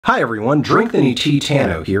Hi everyone, Drink the New Tea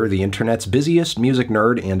Tano here, the internet's busiest music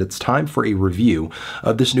nerd, and it's time for a review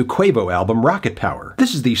of this new Quavo album, Rocket Power.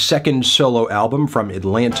 This is the second solo album from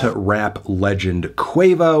Atlanta rap legend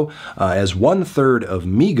Quavo. As one-third of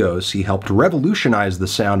Migos, he helped revolutionize the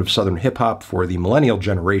sound of Southern hip-hop for the millennial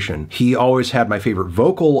generation. He always had my favorite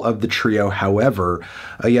vocal of the trio, however,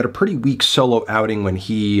 he had a pretty weak solo outing when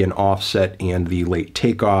he and Offset and the Late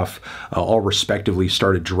Takeoff all respectively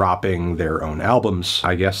started dropping their own albums.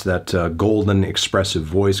 I guess that golden expressive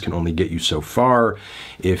voice can only get you so far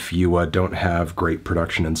if you don't have great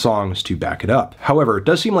production and songs to back it up. However, it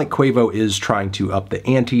does seem like Quavo is trying to up the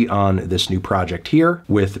ante on this new project here,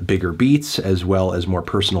 with bigger beats as well as more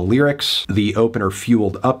personal lyrics. The opener,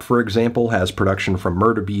 Fueled Up, for example, has production from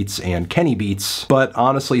Murder Beats and Kenny Beats, but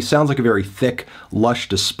honestly sounds like a very thick, lush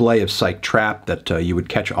display of psych trap that you would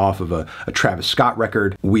catch off of a Travis Scott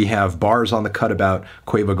record. We have bars on the cut about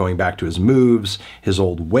Quavo going back to his moves, his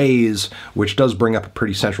old ways, which does bring up a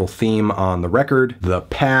pretty central theme on the record, the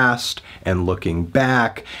past and looking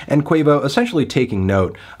back, and Quavo essentially taking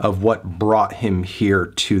note of what brought him here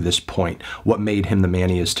to this point, what made him the man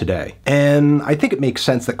he is today. And I think it makes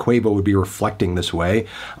sense that Quavo would be reflecting this way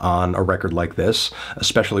on a record like this,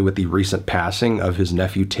 especially with the recent passing of his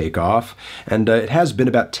nephew Takeoff, and it has been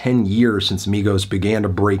about 10 years since Migos began to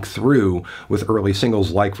break through with early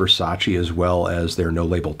singles like Versace as well as their No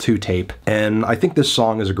Label 2 tape, and I think this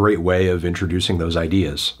song is a great way of introducing those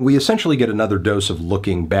ideas. We essentially get another dose of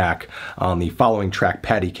looking back on the following track,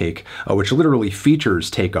 Patty Cake, which literally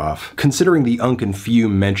features Takeoff. Considering the unk and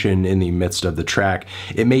fume mentioned in the midst of the track,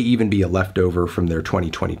 it may even be a leftover from their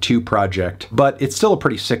 2022 project, but it's still a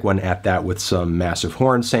pretty sick one at that, with some massive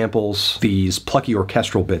horn samples, these plucky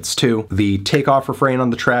orchestral bits too. The Takeoff refrain on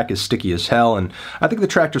the track is sticky as hell, and I think the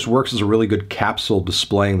track just works as a really good capsule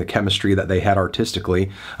displaying the chemistry that they had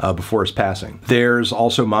artistically before his passing. There's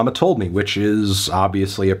also Mama Told Me, which is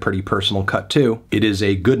obviously a pretty personal cut too. It is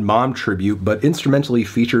a good mom tribute, but instrumentally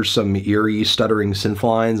features some eerie, stuttering synth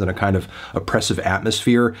lines and a kind of oppressive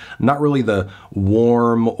atmosphere. Not really the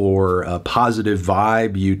warm or positive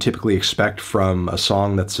vibe you typically expect from a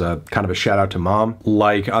song that's kind of a shout out to mom.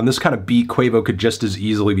 Like, on this kind of beat, Quavo could just as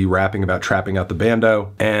easily be rapping about trapping out the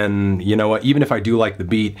bando, and you know what, even if I do like the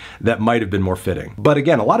beat, that might have been more fitting. But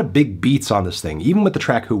again, a lot of big beats on this thing, even with the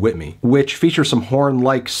track Who With Me, which features some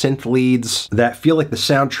horn-like synth leads that feel like the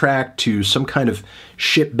soundtrack to some kind of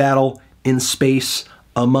ship battle in space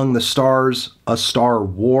among the stars, a Star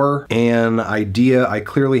War, an idea I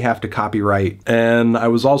clearly have to copyright. And I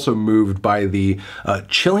was also moved by the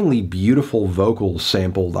chillingly beautiful vocals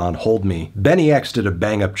sampled on Hold Me. Benny X did a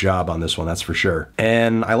bang-up job on this one, that's for sure.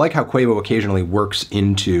 And I like how Quavo occasionally works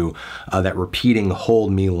into that repeating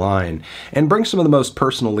Hold Me line and brings some of the most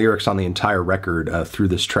personal lyrics on the entire record through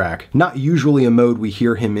this track. Not usually a mode we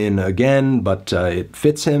hear him in again, but it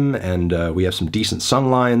fits him, and we have some decent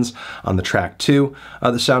sung lines on the track too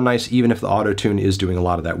that sound nice, even if the auto-tune is doing a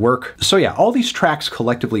lot of that work. So yeah, all these tracks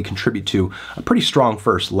collectively contribute to a pretty strong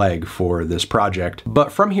first leg for this project.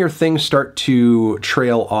 But from here, things start to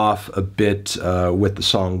trail off a bit with the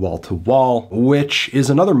song Wall to Wall, which is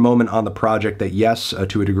another moment on the project that, yes,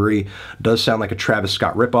 to a degree, does sound like a Travis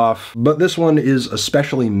Scott ripoff, but this one is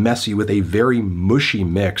especially messy with a very mushy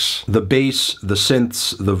mix. The bass, the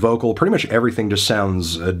synths, the vocal, pretty much everything just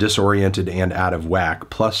sounds disoriented and out of whack.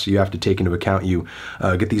 Plus, you have to take into account you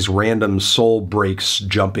get these random soul breaks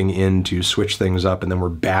jumping in to switch things up, and then we're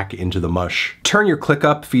back into the mush. Turn Your Click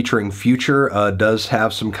Up featuring Future does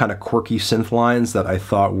have some kind of quirky synth lines that I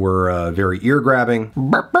thought were very ear-grabbing.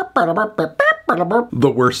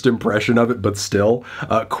 The worst impression of it, but still.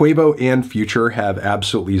 Quavo and Future have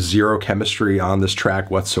absolutely zero chemistry on this track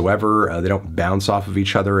whatsoever. They don't bounce off of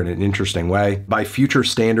each other in an interesting way. By Future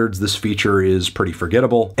standards, this feature is pretty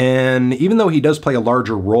forgettable, and even though he does play a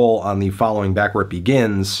larger role on the following Back Where It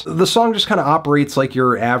Begins, the song just kind of operates like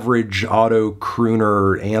your average auto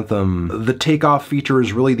crooner anthem. The Takeoff feature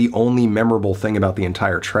is really the only memorable thing about the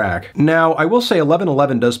entire track. Now, I will say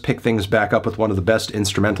 1111 does pick things back up with one of the best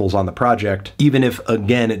instrumentals on the project, even if,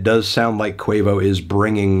 again, it does sound like Quavo is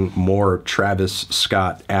bringing more Travis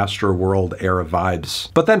Scott Astroworld era vibes.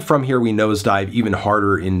 But then from here, we nosedive even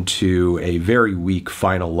harder into a very weak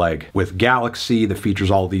final leg, with Galaxy that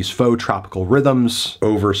features all these faux tropical rhythms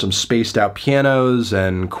over some spaced out pianos,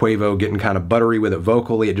 and Quavo getting kind of buttery with it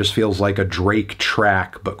vocally. It just feels like a Drake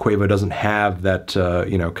track, but Quavo doesn't have that,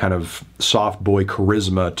 you know, kind of soft boy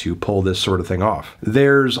charisma to pull this sort of thing off.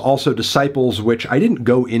 There's also Disciples, which I didn't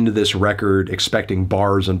go into this record record expecting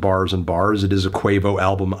bars and bars and bars. It is a Quavo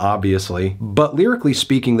album, obviously. But lyrically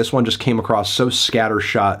speaking, this one just came across so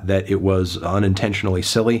scattershot that it was unintentionally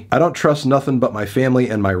silly. I don't trust nothing but my family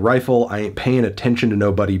and my rifle. I ain't paying attention to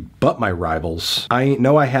nobody but my rivals. I ain't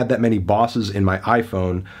know I had that many bosses in my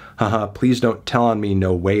iPhone. Haha, please don't tell on me,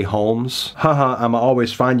 no way, Holmes. Haha, I'ma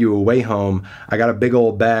always find you a way home. I got a big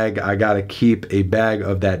old bag, I gotta keep a bag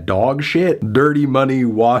of that dog shit. Dirty money,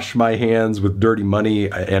 wash my hands with dirty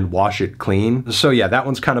money and wash it clean. So yeah, that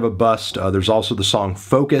one's kind of a bust. There's also the song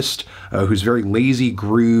Focused, whose very lazy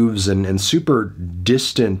grooves and super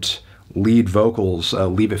distant lead vocals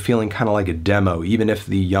leave it feeling kind of like a demo, even if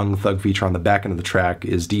the Young Thug feature on the back end of the track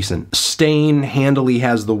is decent. Stain handily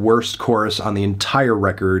has the worst chorus on the entire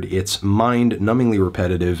record. It's mind-numbingly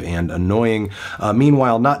repetitive and annoying.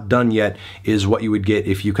 Meanwhile, not done yet is what you would get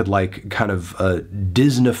if you could like kind of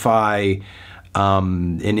Disneyfy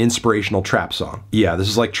an inspirational trap song. Yeah, this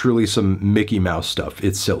is like truly some Mickey Mouse stuff.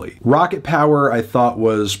 It's silly. Rocket Power I thought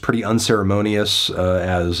was pretty unceremonious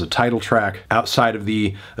as a title track. Outside of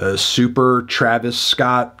the super Travis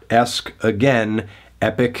Scott-esque, again,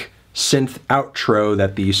 epic synth outro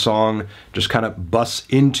that the song just kind of busts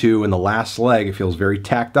into in the last leg, it feels very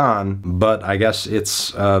tacked on, but I guess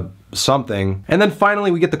it's something. And then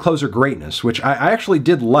finally we get the closer Greatness, which I actually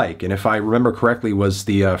did like, and if I remember correctly was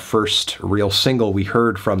the first real single we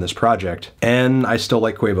heard from this project. And I still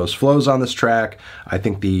like Quavo's flows on this track. I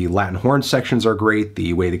think the Latin horn sections are great,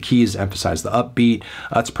 the way the keys emphasize the upbeat.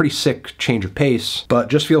 It's a pretty sick change of pace, but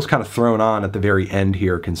just feels kind of thrown on at the very end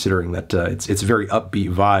here, considering that it's a very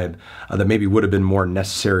upbeat vibe that maybe would have been more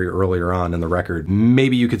necessary earlier on in the record.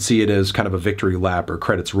 Maybe you could see it as kind of a victory lap or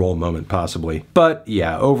credits roll moment, possibly. But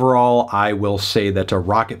yeah, overall, I will say that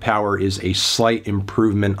Rocket Power is a slight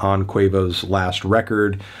improvement on Quavo's last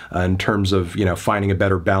record in terms of, you know, finding a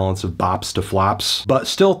better balance of bops to flops. But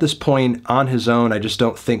still at this point, on his own, I just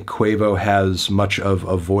don't think Quavo has much of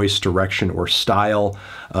a voice direction or style.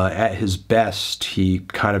 At his best, he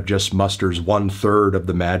kind of just musters 1/3 of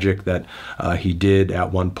the magic that he did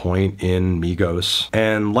at one point in Migos.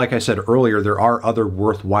 And like I said earlier, there are other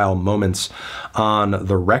worthwhile moments on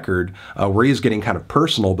the record where he's getting kind of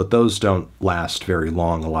personal, but those don't last very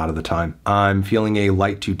long a lot of the time. I'm feeling a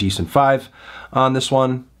light to decent 5 on this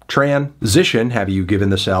one. Transition, have you given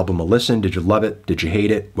this album a listen? Did you love it? Did you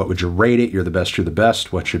hate it? What would you rate it? You're the best, you're the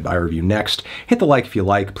best. What should I review next? Hit the like if you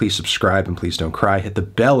like. Please subscribe and please don't cry. Hit the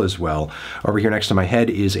bell as well. Over here next to my head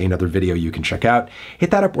is another video you can check out.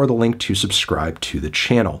 Hit that up or the link to subscribe to the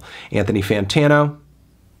channel. Anthony Fantano,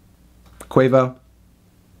 Quavo,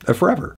 forever.